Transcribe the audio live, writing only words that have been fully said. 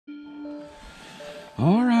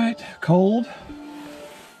right, cold,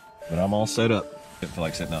 but I'm all set up. I don't feel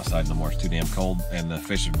like sitting outside no more. It's too damn cold, and the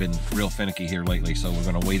fish have been real finicky here lately, so we're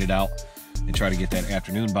gonna wait it out and try to get that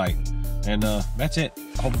afternoon bite. And that's it.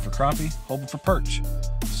 Hoping for crappie, hoping for perch.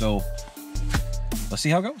 So let's see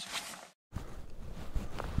how it goes.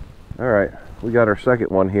 All right, we got our second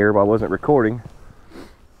one here, but I wasn't recording.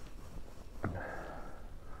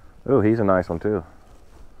 Oh, he's a nice one too.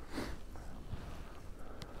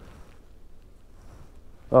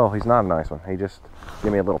 Oh, he's not a nice one. He just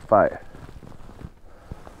gave me a little fight.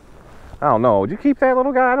 I don't know. Would you keep that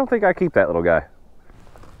little guy? I don't think I keep that little guy.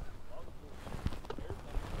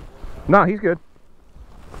 No, he's good.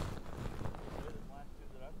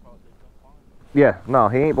 Yeah, no,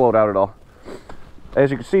 he ain't blowed out at all. As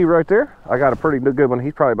you can see right there, I got a pretty good one.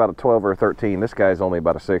 He's probably about a 12 or a 13. This guy's only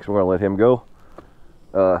about a 6. We're gonna let him go.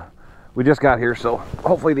 We just got here, so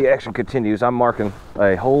hopefully the action continues. I'm marking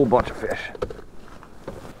a whole bunch of fish.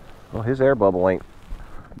 Well, his air bubble ain't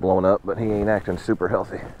blowing up, but he ain't acting super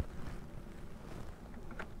healthy.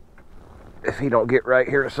 If he don't get right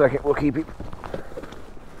here in a second, we'll keep him.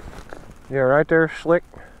 Yeah, right there, slick.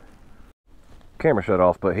 Camera shut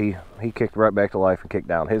off, but he kicked right back to life and kicked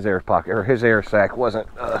down. His air pocket, or his air sac wasn't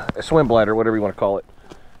a swim bladder, whatever you want to call it.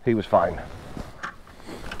 He was fine.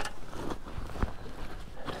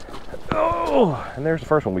 Oh, and there's the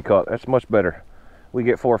first one we caught. That's much better. We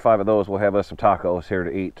get 4 or 5 of those, we'll have us some tacos here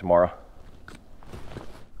to eat tomorrow.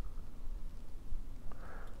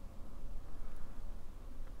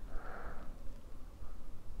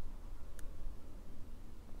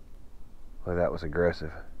 Well, that was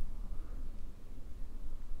aggressive.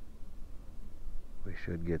 We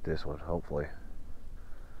should get this one, hopefully.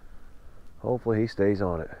 Hopefully he stays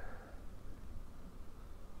on it.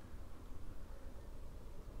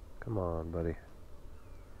 Come on, buddy.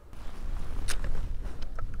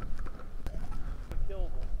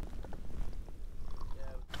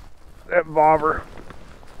 That bobber.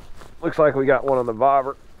 Looks like we got one on the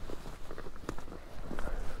bobber.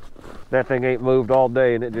 That thing ain't moved all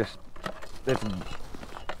day, and it's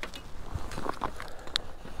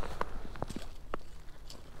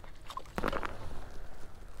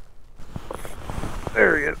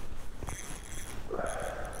there he is.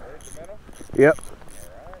 Yep.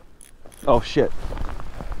 Oh shit.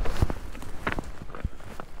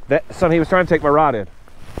 That son, he was trying to take my rod in.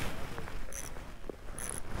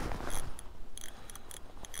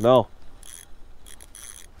 No.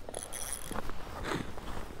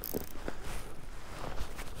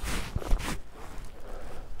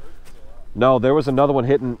 No, there was another one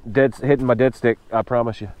hitting my dead stick, I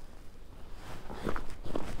promise you.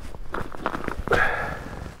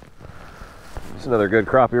 That's another good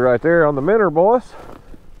crappie right there on the minnow, boys.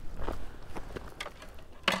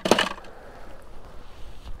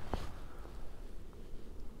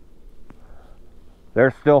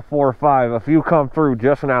 There's still 4 or 5. A few come through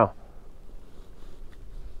just now.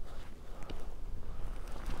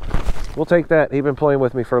 We'll take that. He's been playing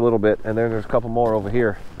with me for a little bit, and then there's a couple more over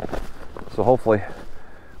here. So hopefully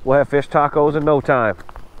we'll have fish tacos in no time.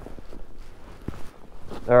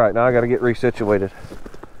 All right, now I got to get resituated.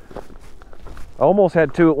 I almost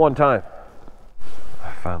had 2 at one time.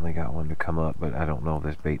 I finally got one to come up, but I don't know if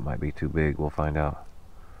this bait might be too big. We'll find out.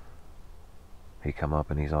 He come up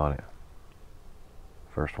and he's on it.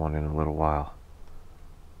 First one in a little while.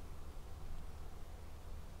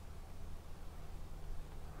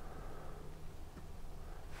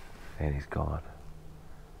 And he's gone.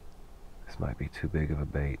 This might be too big of a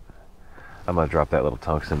bait. I'm gonna drop that little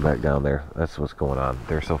tungsten back down there. That's what's going on.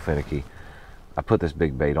 They're so finicky. I put this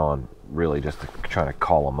big bait on really just to try to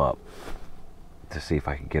call them up to see if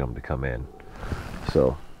I can get them to come in.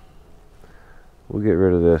 So we'll get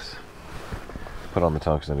rid of this. Put on the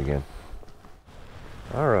tungsten again.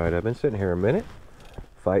 Alright, I've been sitting here a minute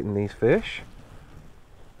fighting these fish,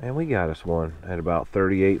 and we got us one at about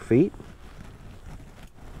 38 feet.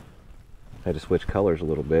 Had to switch colors a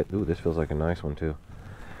little bit. Ooh, this feels like a nice one too.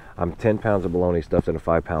 I'm 10 pounds of bologna stuffed in a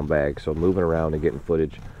 5-pound bag, so moving around and getting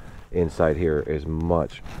footage inside here is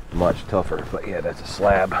much tougher. But yeah, that's a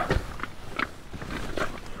slab,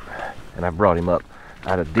 and I brought him up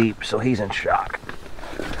out of deep, so he's in shock.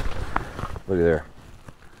 Look at there.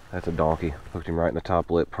 That's a donkey. Hooked him right in the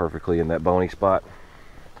top lip perfectly in that bony spot.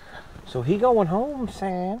 So he going home,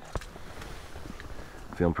 son.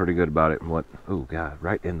 Feeling pretty good about it. What? Oh God,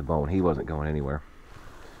 right in the bone. He wasn't going anywhere.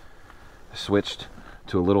 Switched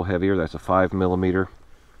to a little heavier. That's a 5mm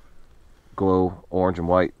glow orange and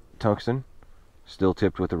white tungsten. Still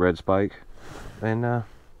tipped with the red spike. And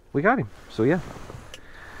we got him. So yeah.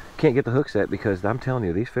 Can't get the hook set because I'm telling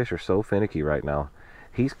you, these fish are so finicky right now.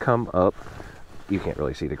 He's come up you can't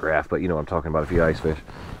really see the graph, but you know what I'm talking about if you ice fish.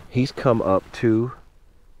 He's come up to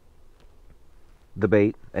the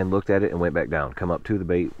bait and looked at it and went back down. Come up to the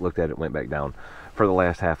bait, looked at it, went back down for the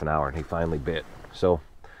last half an hour, and he finally bit. So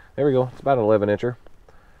there we go. It's about an 11 incher,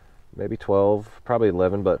 maybe 12, probably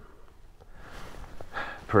 11, but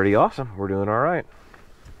pretty awesome. We're doing all right.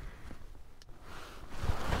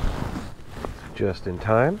 Just in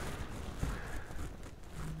time.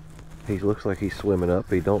 He looks like he's swimming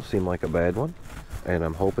up. He don't seem like a bad one, and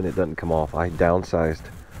I'm hoping it doesn't come off. I downsized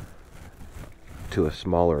to a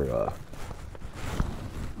smaller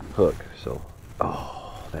hook, so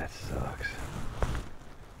oh, that sucks.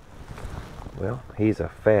 Well, he's a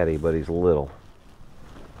fatty, but he's little.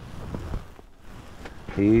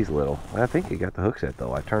 He's little. I think he got the hook set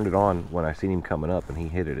though. I turned it on when I seen him coming up, and he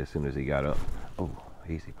hit it as soon as he got up. Oh,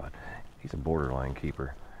 easy bud. He's a borderline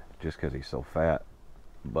keeper just because he's so fat,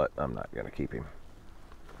 but I'm not gonna keep him.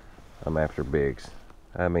 I'm after bigs.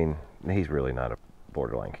 I mean, he's really not a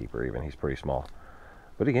borderline keeper even. He's pretty small,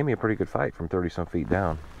 but he gave me a pretty good fight from 30 some feet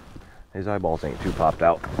down. His eyeballs ain't too popped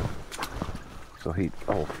out, so he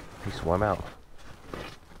swam out.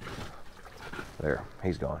 There,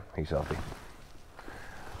 he's gone. He's healthy.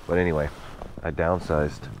 But anyway, I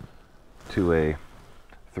downsized to a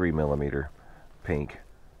 3mm pink,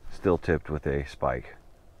 still tipped with a spike.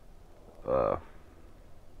 But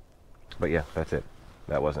yeah, that's it.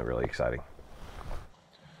 That wasn't really exciting.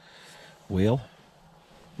 Well,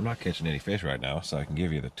 we're not catching any fish right now, so I can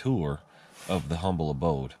give you the tour of the humble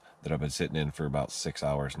abode that I've been sitting in for about 6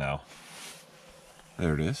 hours now.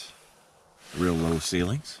 There it is. Real low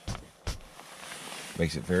ceilings.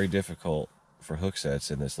 Makes it very difficult for hook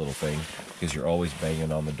sets in this little thing because you're always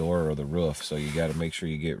banging on the door or the roof, so you got to make sure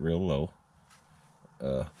you get real low.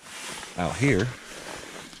 Out here,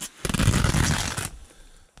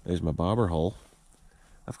 there's my bobber hole.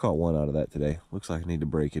 I've caught one out of that today. Looks like I need to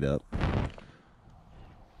break it up.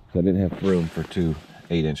 So I didn't have room for 2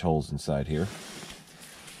 8-inch holes inside here.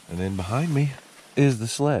 And then behind me is the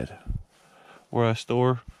sled where I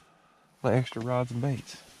store my extra rods and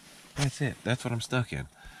baits. That's it. That's what I'm stuck in.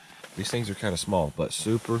 These things are kind of small, but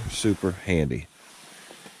super, super handy.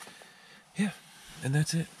 Yeah, and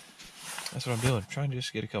that's it. That's what I'm doing. I'm trying to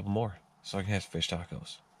just get a couple more so I can have some fish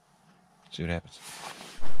tacos. See what happens.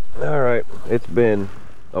 All right, it's been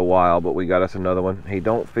a while, but we got us another one. He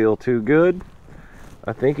don't feel too good.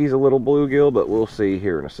 I think he's a little bluegill, but we'll see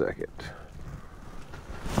here in a second.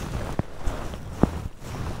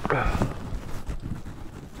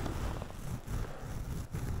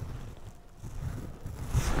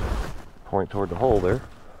 Point toward the hole there.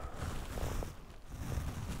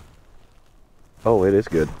 Oh, it is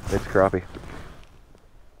good. It's crappie.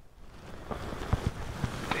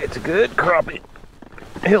 It's a good crappie.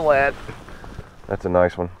 He'll add. That's a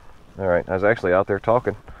nice one. All right, I was actually out there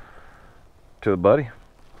talking to a buddy,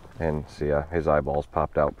 and see, his eyeballs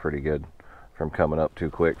popped out pretty good from coming up too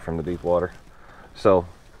quick from the deep water. So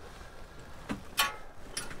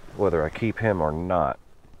whether I keep him or not,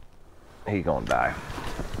 he gonna die.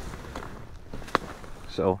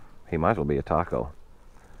 So he might as well be a taco.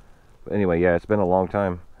 But anyway, yeah, it's been a long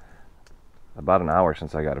time. About an hour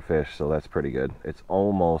since I got a fish, so that's pretty good. It's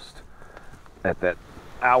almost at that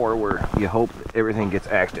hour where you hope everything gets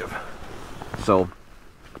active. So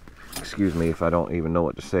excuse me if I don't even know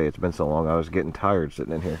what to say. It's been so long. I was getting tired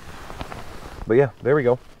sitting in here. But yeah, there we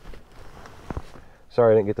go.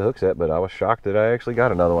 Sorry I didn't get the hook set, but I was shocked that I actually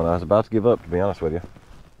got another one. I was about to give up, to be honest with you.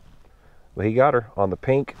 But he got her on the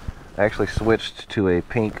pink. I actually switched to a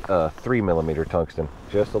pink 3mm tungsten,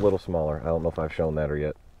 just a little smaller. I don't know if I've shown that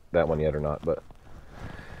one yet or not, but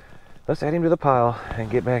let's add him to the pile and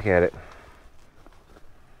get back at it.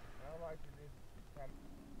 I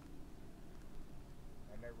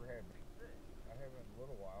never have. I haven't in a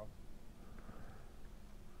little while.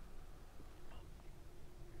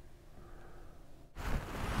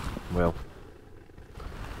 Well,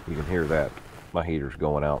 you can hear that. My heater's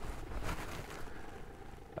going out.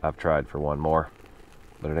 I've tried for one more,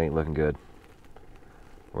 but it ain't looking good.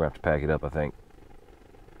 We're gonna have to pack it up, I think.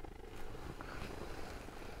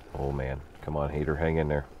 Oh man, come on heater, hang in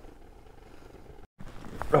there.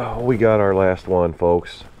 Oh, we got our last one,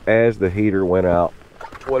 folks. As the heater went out,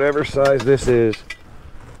 whatever size this is,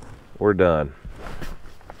 we're done.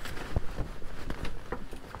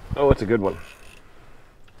 Oh, it's a good one.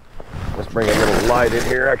 Let's bring a little light in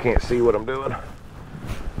here. I can't see what I'm doing.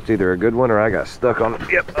 It's either a good one or I got stuck on,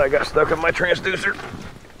 yep, I got stuck on my transducer.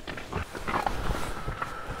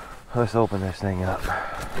 Let's open this thing up.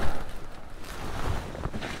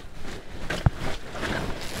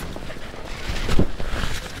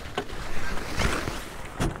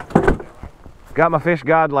 Got my fish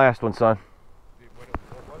god last one, son.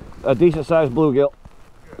 A decent sized bluegill.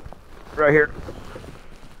 Right here.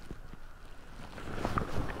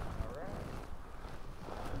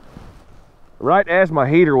 Right as my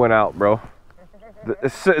heater went out, bro.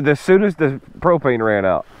 As soon as the propane ran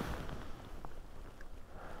out.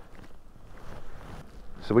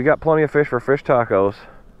 So we got plenty of fish for fish tacos.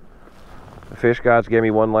 The fish gods gave me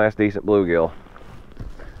one last decent bluegill.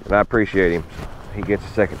 And I appreciate him. He gets a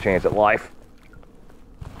second chance at life.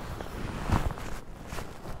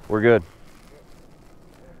 We're good.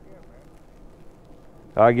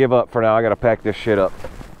 I give up for now. I gotta pack this shit up.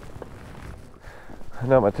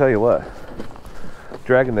 No, I'm gonna tell you what.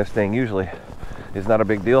 Dragging this thing usually is not a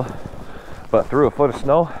big deal, but through a foot of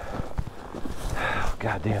snow,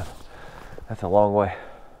 god damn, that's a long way.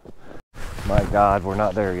 My God, we're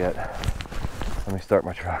not there yet. Let me start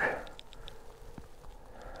my truck.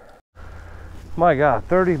 My God,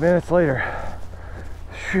 30 minutes later.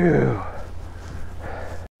 Phew.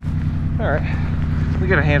 All right, we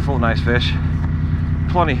got a handful of nice fish.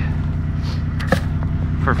 Plenty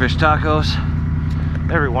for fish tacos.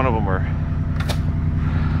 Every one of them are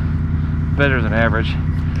better than average.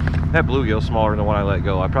 That bluegill's smaller than the one I let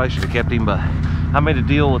go. I probably should have kept him, but I made a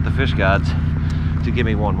deal with the fish gods to give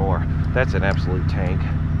me one more. That's an absolute tank.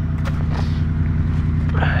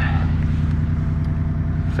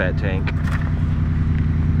 Fat tank.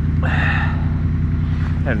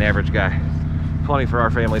 And an average guy. Plenty for our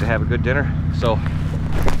family to have a good dinner. So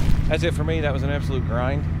that's it for me. That was an absolute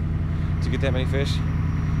grind to get that many fish.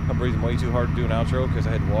 I'm breathing way too hard to do an outro because I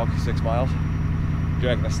had to walk 6 miles,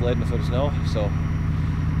 dragging a sled in a foot of snow. So,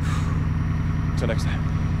 until next time.